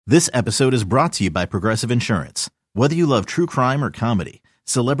This episode is brought to you by Progressive Insurance. Whether you love true crime or comedy,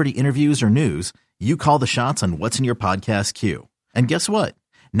 celebrity interviews or news, you call the shots on what's in your podcast queue. And guess what?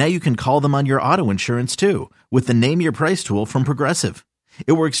 Now you can call them on your auto insurance too with the Name Your Price tool from Progressive.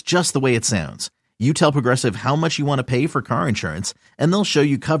 It works just the way it sounds. You tell Progressive how much you want to pay for car insurance, and they'll show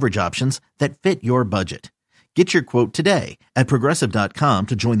you coverage options that fit your budget. Get your quote today at Progressive.com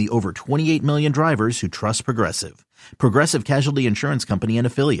to join the over 28 million drivers who trust Progressive. Progressive Casualty Insurance Company and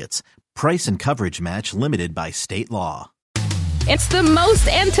Affiliates. Price and coverage match limited by state law. It's the most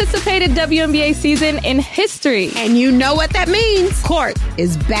anticipated WNBA season in history. And you know what that means. Court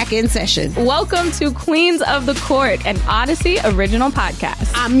is back in session. Welcome to Queens of the Court, an Odyssey original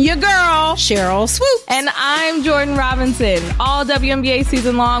podcast. I'm your girl, Cheryl Swoop. And I'm Jordan Robinson. All WNBA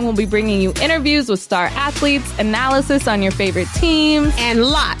season long, we'll be bringing you interviews with star athletes, analysis on your favorite teams, and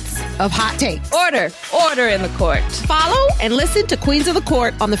lots of hot takes. Order in the court. Follow and listen to Queens of the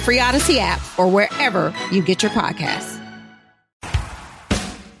Court on the free Odyssey app or wherever you get your podcasts.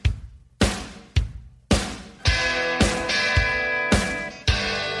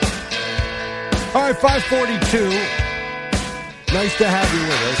 All right, 5:42. Nice to have you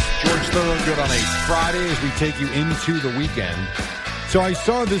with us. George Thorogood on a Friday as we take you into the weekend. So I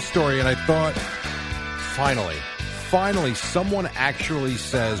saw this story and I thought, finally, someone actually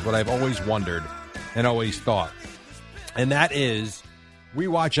says what I've always wondered and always thought. And that is, we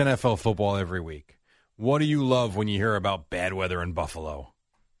watch NFL football every week. What do you love when you hear about bad weather in Buffalo?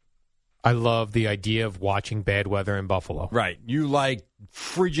 I love the idea of watching bad weather in Buffalo. Right. You like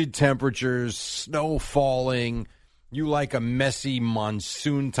frigid temperatures, snow falling. You like a messy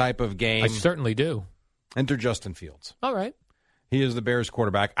monsoon type of game. I certainly do. Enter Justin Fields. All right. He is the Bears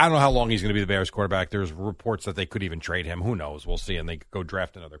quarterback. I don't know how long he's going to be the Bears quarterback. There's reports that they could even trade him. Who knows? We'll see. And they could go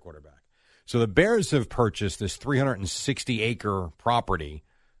draft another quarterback. So the Bears have purchased this 360-acre property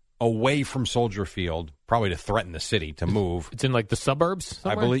away from Soldier Field, probably to threaten the city to move. It's in like the suburbs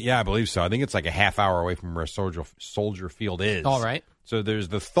somewhere? I believe so. I think it's like a half hour away from where Soldier Field is. All right. So there's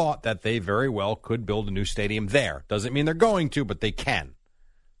the thought that they very well could build a new stadium there. Doesn't mean they're going to, but they can.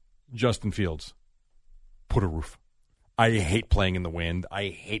 Justin Fields, put a roof. I hate playing in the wind. I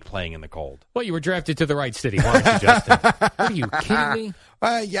hate playing in the cold. Well, you were drafted to the right city, weren't you, Justin? Are you kidding me?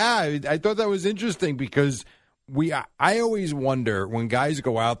 Yeah, I thought that was interesting because I always wonder when guys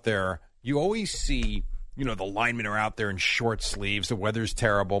go out there, you always see, the linemen are out there in short sleeves. The weather's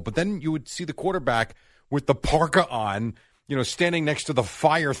terrible. But then you would see the quarterback with the parka on, standing next to the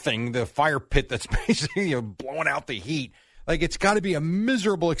fire thing, the fire pit that's basically blowing out the heat. Like, it's got to be a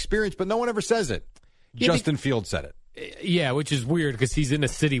miserable experience, but no one ever says it. Justin Fields said it. Yeah, which is weird because he's in a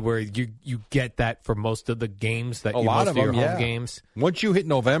city where you get that for most of the games that a lot of your them, home games. Once you hit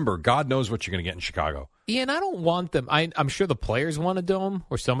November, God knows what you're going to get in Chicago. Yeah, and I don't want them. I'm sure the players want a dome,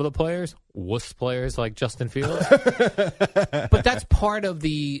 or some of the players, wuss players like Justin Fields. But that's part of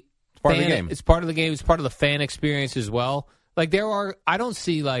the game. It's part of the game. It's part of the fan experience as well. Like I don't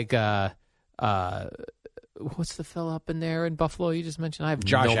see like what's the fella up in there in Buffalo you just mentioned? I have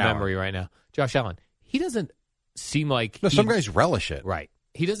no memory right now. Josh Allen. He doesn't seem like some guys relish it. Right.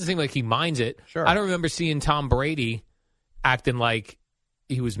 He doesn't seem like he minds it. Sure. I don't remember seeing Tom Brady acting like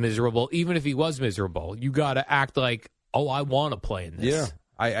he was miserable. Even if he was miserable, you got to act like, oh, I want to play in this.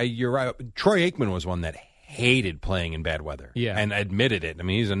 Yeah, you're right. Troy Aikman was one that hated playing in bad weather. Yeah, and admitted it. I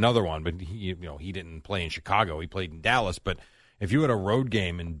mean, he's another one, but he didn't play in Chicago. He played in Dallas. But if you had a road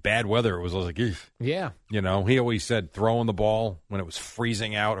game in bad weather, it was like, eugh. Yeah. He always said throwing the ball when it was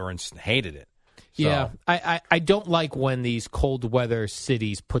freezing out hated it. So. Yeah, I don't like when these cold weather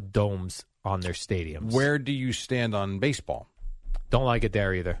cities put domes on their stadiums. Where do you stand on baseball? Don't like it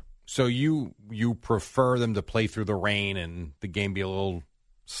there either. So you prefer them to play through the rain and the game be a little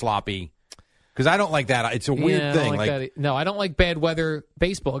sloppy? Because I don't like that. It's a weird thing. No, I don't like bad weather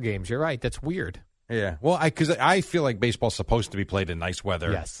baseball games. You're right. That's weird. Yeah. Well, because I feel like baseball's supposed to be played in nice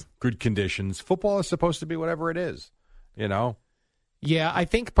weather. Yes. Good conditions. Football is supposed to be whatever it is. Yeah, I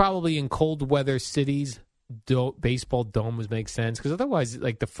think probably in cold weather cities, baseball domes make sense because otherwise,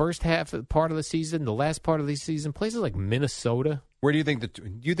 like the first part of the season, the last part of the season, places like Minnesota. Where do you think do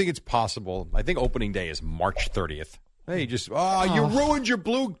you think it's possible? I think opening day is March 30th. Hey, you ruined your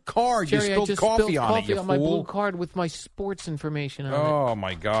blue card. Jerry, you spilled coffee on it, you fool. My blue card with my sports information on it. Oh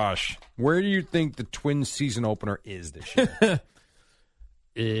my gosh! Where do you think the Twins season opener is this year?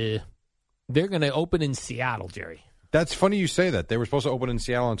 They're going to open in Seattle, Jerry. That's funny you say that. They were supposed to open in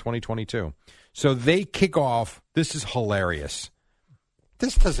Seattle in 2022. So they kick off. This is hilarious.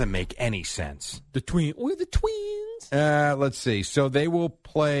 This doesn't make any sense. We're the Twins. Let's see. So they will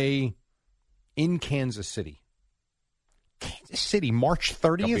play in Kansas City. Kansas City, March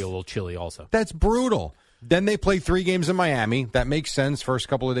It'll be a 30th. little chilly also. That's brutal. Then they play 3 games in Miami. That makes sense. First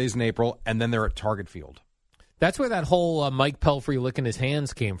couple of days in April, and then they're at Target Field. That's where that whole Mike Pelfrey licking his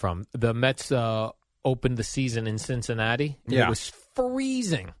hands came from. The Mets opened the season in Cincinnati. And Yeah. It was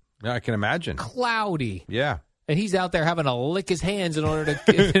freezing, Yeah, I can imagine. cloudy. Yeah. And he's out there having to lick his hands in order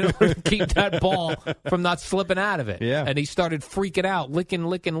to keep that ball from not slipping out of it. Yeah. And he started freaking out, licking,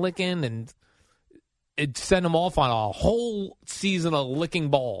 and it sent him off on a whole season of licking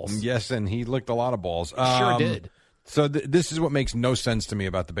balls. Yes, and he licked a lot of balls. Sure did. So this is what makes no sense to me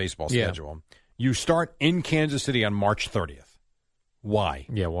about the baseball Yeah. schedule. You start in Kansas City on March 30th. Why?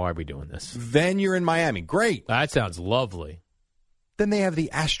 Yeah, why are we doing this? Then you're in Miami. Great. That sounds lovely. Then they have the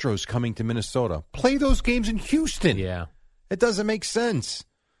Astros coming to Minnesota. Play those games in Houston. Yeah. It doesn't make sense.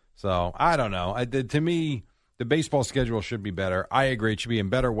 So, I don't know. To me, the baseball schedule should be better. I agree. It should be in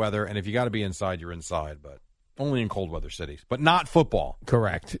better weather. And if you got to be inside, you're inside. But only in cold weather cities. But not football.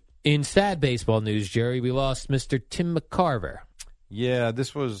 Correct. In sad baseball news, Jerry, we lost Mr. Tim McCarver. Yeah,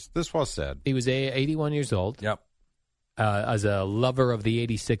 this was sad. He was 81 years old. Yep. As a lover of the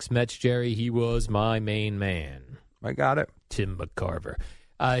 86 Mets, Jerry, he was my main man. I got it. Tim McCarver.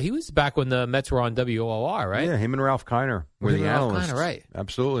 He was back when the Mets were on WOR, right? Yeah, him and Ralph Kiner were the Ralph analysts. Kiner, right.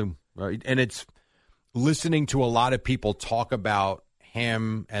 Absolutely. Right. And it's listening to a lot of people talk about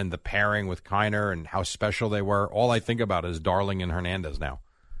him and the pairing with Kiner and how special they were. All I think about is Darling and Hernandez now,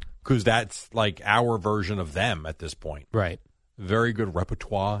 because that's like our version of them at this point. Right. Very good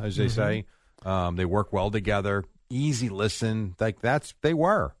repertoire, as they say. They work well together. Easy listen. They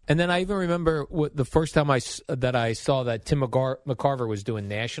were. And then I even remember the first time I saw that Tim McCarver was doing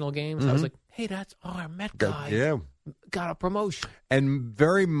national games. I was like, hey, that's our Met guy. Yeah. Got a promotion. And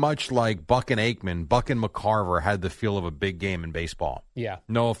very much like Buck and Aikman, Buck and McCarver had the feel of a big game in baseball. Yeah.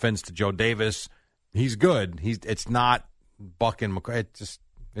 No offense to Joe Davis. He's good. It's not Buck and McCarver.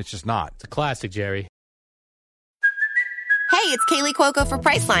 It's just not. It's a classic, Jerry. Hey, it's Kaylee Cuoco for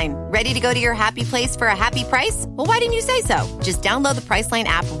Priceline. Ready to go to your happy place for a happy price? Well, why didn't you say so? Just download the Priceline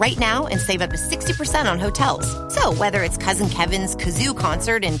app right now and save up to 60% on hotels. So whether it's Cousin Kevin's Kazoo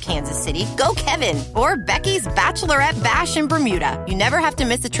Concert in Kansas City, go Kevin, or Becky's Bachelorette Bash in Bermuda, you never have to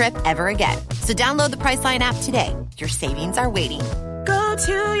miss a trip ever again. So download the Priceline app today. Your savings are waiting. Go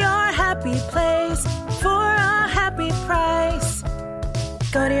to your happy place for a happy price.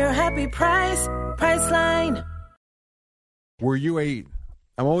 Go to your happy price, Priceline. Were you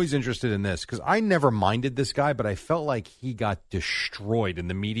I'm always interested in this because I never minded this guy, but I felt like he got destroyed in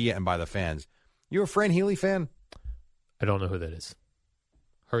the media and by the fans. You a Fran Healy fan? I don't know who that is.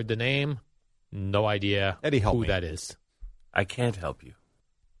 Heard the name. No idea Eddie, help who me. that is. I can't help you.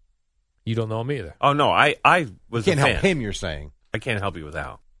 You don't know him either. Oh, no, I was Can't a fan. help him, you're saying. I can't help you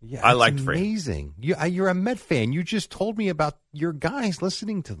without. Yeah, I it's liked Fran. amazing. You're a Met fan. You just told me about your guys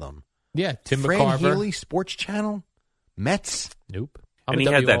listening to them. Yeah, Tim Fran McCarver. Healy, Sports Channel, Mets. Nope. And he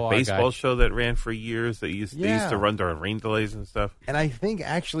had that baseball show that ran for years that they used to run during rain delays and stuff. And I think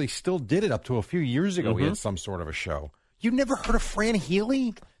actually still did it up to a few years ago. He had some sort of a show. You never heard of Fran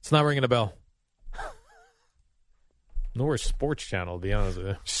Healy? It's not ringing a bell. Nor Sports Channel, to be honest with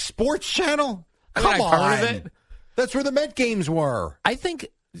you. Sports Channel? I mean, Come I've on. heard of it. That's where the Met games were. I think.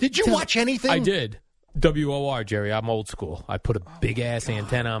 Did you watch anything? I did. WOR, Jerry. I'm old school. I put a big-ass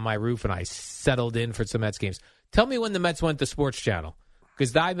antenna on my roof, and I settled in for some Mets games. Tell me when the Mets went to Sports Channel.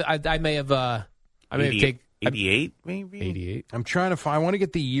 Because I may have... I may have taken... 88, maybe? 88. I'm trying to find. I want to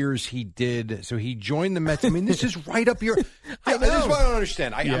get the years he did. So he joined the Mets. I mean, this is right up your. I know. This is what I don't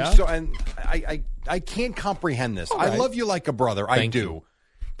understand. I can't comprehend this. I right. love you like a brother. I Thank do. you.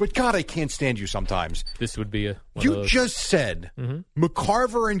 But God, I can't stand you sometimes. This would be one of You those. just said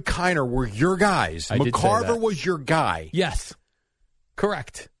McCarver and Kiner were your guys. I did say McCarver that. was your guy. Yes.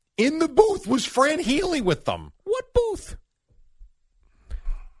 Correct. In the booth was Fran Healy with them. What booth?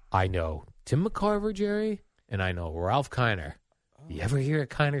 I know Tim McCarver, Jerry, and I know Ralph Kiner. You ever hear of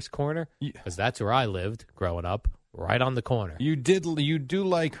Kiner's Corner? Because that's where I lived growing up, right on the corner. You do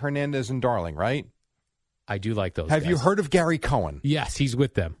like Hernandez and Darling, right? I do like those Have guys. you heard of Gary Cohen? Yes, he's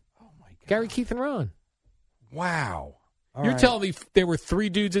with them. Oh my God. Gary, Keith, and Ron. Wow. All You're right. telling me there were three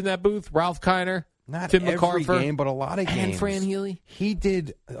dudes in that booth? Ralph Kiner, Not Tim every McCarver, game, but a lot of games. and Fran Healy? He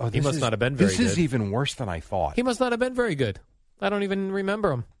did. Oh, He this must is- not have been very This is good. even worse than I thought. He must not have been very good. I don't even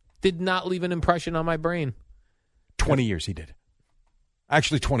remember him. Did not leave an impression on my brain. 20 years he did.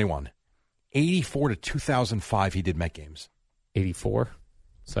 Actually, 21. 84 to 2005, he did Met games. 84.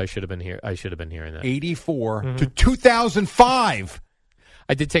 So I should have been here. I should have been hearing that. 84 to 2005.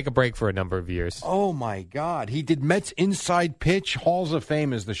 I did take a break for a number of years. Oh, my God. He did Mets Inside Pitch. Halls of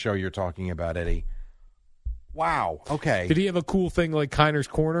Fame is the show you're talking about, Eddie. Wow. Okay. Did he have a cool thing like Kiner's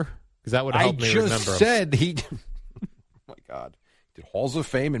Corner? Because that would help me remember him. I just said he. Oh my God. Did Halls of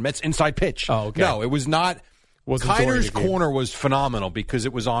Fame and Mets Inside Pitch. Oh, okay. No, it was not. Kiner's Corner was phenomenal because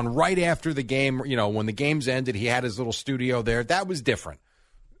it was on right after the game. You know, when the games ended, he had his little studio there. That was different.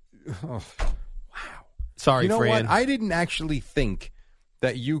 Oh, wow. Sorry, you know Fran. what? I didn't actually think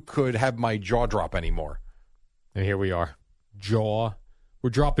that you could have my jaw drop anymore. And here we are. Jaw. We're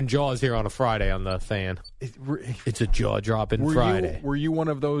dropping jaws here on a Friday on the Fan. It's a jaw-dropping Friday. Were you one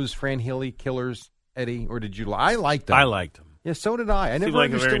of those Fran Healy killers, Eddie, or did you? I liked him. I liked him. Yeah, so did I. I never like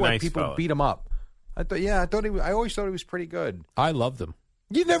understood why nice people fella. beat him up. I always thought he was pretty good. I loved him.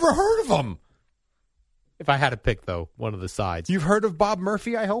 You never heard of him? If I had to pick, though, one of the sides. You've heard of Bob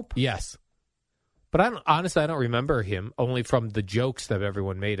Murphy, I hope? Yes. But honestly, I don't remember him, only from the jokes that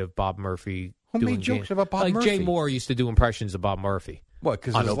everyone made of Bob Murphy. Who made jokes about Bob Murphy? Like Jay Moore used to do impressions of Bob Murphy. What,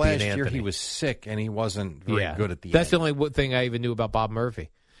 because last year he was sick and he wasn't very good at the end. That's the only thing I even knew about Bob Murphy.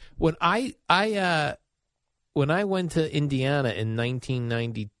 When I went to Indiana in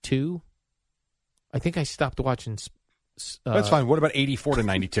 1992, I think I stopped watching. That's fine. What about 84 to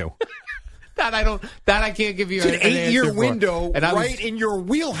 92? That I can't give you an 8-year window and right in your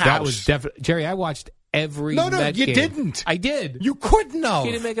wheelhouse. That was definitely Jerry. I watched every. No, Met you game. didn't. I did. You couldn't have.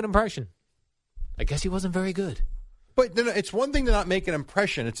 He didn't make an impression. I guess he wasn't very good. But it's one thing to not make an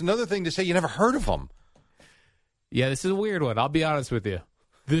impression. It's another thing to say you never heard of him. Yeah, this is a weird one. I'll be honest with you.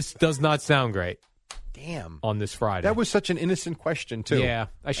 This does not sound great. Damn. On this Friday. That was such an innocent question, too. Yeah,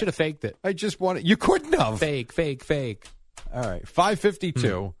 I should have faked it. I just wanted... You couldn't have. Fake. All right,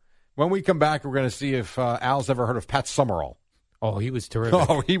 5:52. When we come back, we're going to see if Al's ever heard of Pat Summerall. Oh, he was terrific.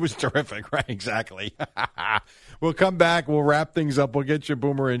 Oh, he was terrific. Right, exactly. We'll come back. We'll wrap things up. We'll get you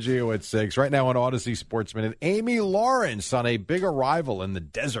Boomer and Gio at 6. Right now on Odyssey Sports Minute, Amy Lawrence on a big arrival in the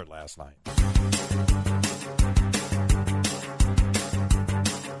desert last night.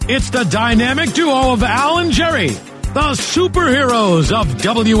 It's the dynamic duo of Al and Jerry, the superheroes of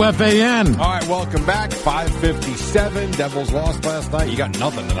WFAN. All right, welcome back. 5:57. Devils lost last night. You got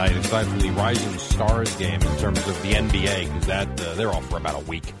nothing tonight aside from the Rising Stars game in terms of the NBA because they're off for about a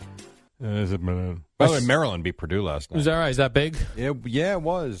week. By the way, Maryland beat Purdue last night. Was that right? Is that big? Yeah, it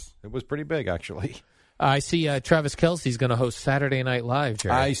was. It was pretty big, actually. I see Travis Kelce's going to host Saturday Night Live,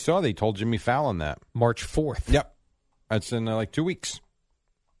 Jerry. I saw they told Jimmy Fallon that. March 4th. Yep. That's in like 2 weeks.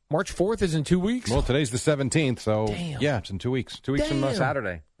 March 4th is in 2 weeks? Well, today's the 17th, so Damn. Yeah, it's in 2 weeks. 2 weeks from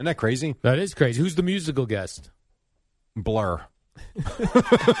Saturday. Isn't that crazy? That is crazy. Who's the musical guest? Blur.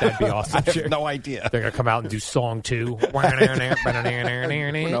 That'd be awesome. I have no idea. They're going to come out and do song 2. Who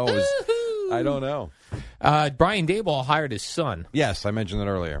knows? I don't know. Brian Daboll hired his son. Yes, I mentioned that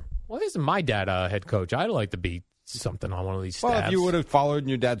earlier. Why isn't my dad a head coach? I'd like to be something on one of these staffs. Well, if you would have followed in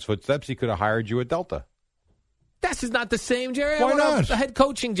your dad's footsteps, he could have hired you at Delta. This is not the same, Jerry. Why I want not? a head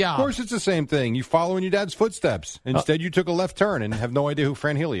coaching job. Of course it's the same thing. You follow in your dad's footsteps. Instead, you took a left turn and have no idea who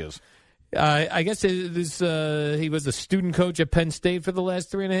Fran Healy is. I guess he was a student coach at Penn State for the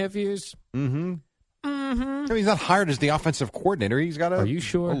last 3.5 years. Mm-hmm. No, he's not hired as the offensive coordinator. He's got Are you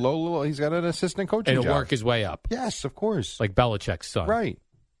sure? He's got an assistant coaching and job. He'll work his way up. Yes, of course. Like Belichick's son. Right.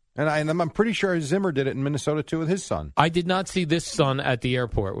 And I'm pretty sure Zimmer did it in Minnesota, too, with his son. I did not see this son at the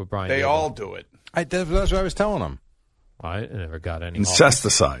airport with Brian They Daboll. all do it. That's what I was telling him. I never got any.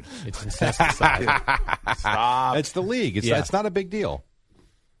 Incesticide. It's incesticide. Stop. It's the league. It's not a big deal.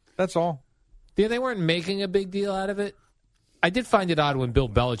 That's all. Yeah, they weren't making a big deal out of it. I did find it odd when Bill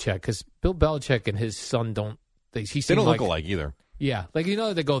Belichick, because Bill Belichick and his son don't look alike either. Yeah, like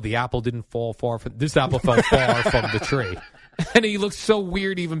they go, the apple didn't fall far from this apple fell far from the tree, and he looks so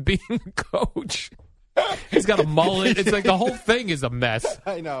weird even being a coach. He's got a mullet. It's like the whole thing is a mess.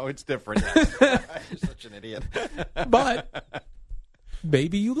 I know it's different. You're such an idiot. But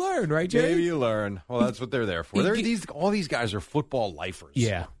maybe you learn, right, Jerry? Maybe you learn. Well, that's what they're there for. All these guys are football lifers.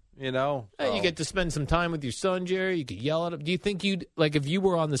 Yeah. You know? You get to spend some time with your son, Jerry. You could yell at him. Do you think if you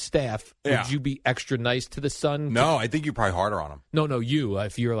were on the staff, would you be extra nice to the son? No, I think you're probably harder on him. No, you.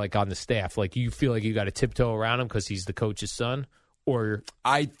 If you're on the staff, you feel like you got to tiptoe around him because he's the coach's son? Or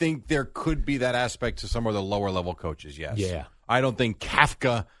I think there could be that aspect to some of the lower level coaches, yes. Yeah. I don't think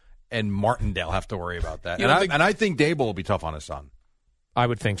Kafka and Martindale have to worry about that. And I think Dable will be tough on his son. I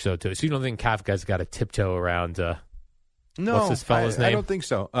would think so, too. So you don't think Kafka's got to tiptoe around no, what's this fella's name? I don't think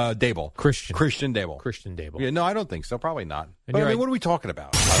so. Dable. Christian Dable. Yeah, no, I don't think so. Probably not. And but, what are we talking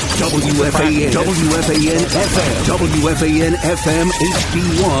about? WFAN FM, WFAN FM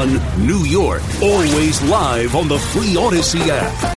HD1, New York. Always live on the free Odyssey app.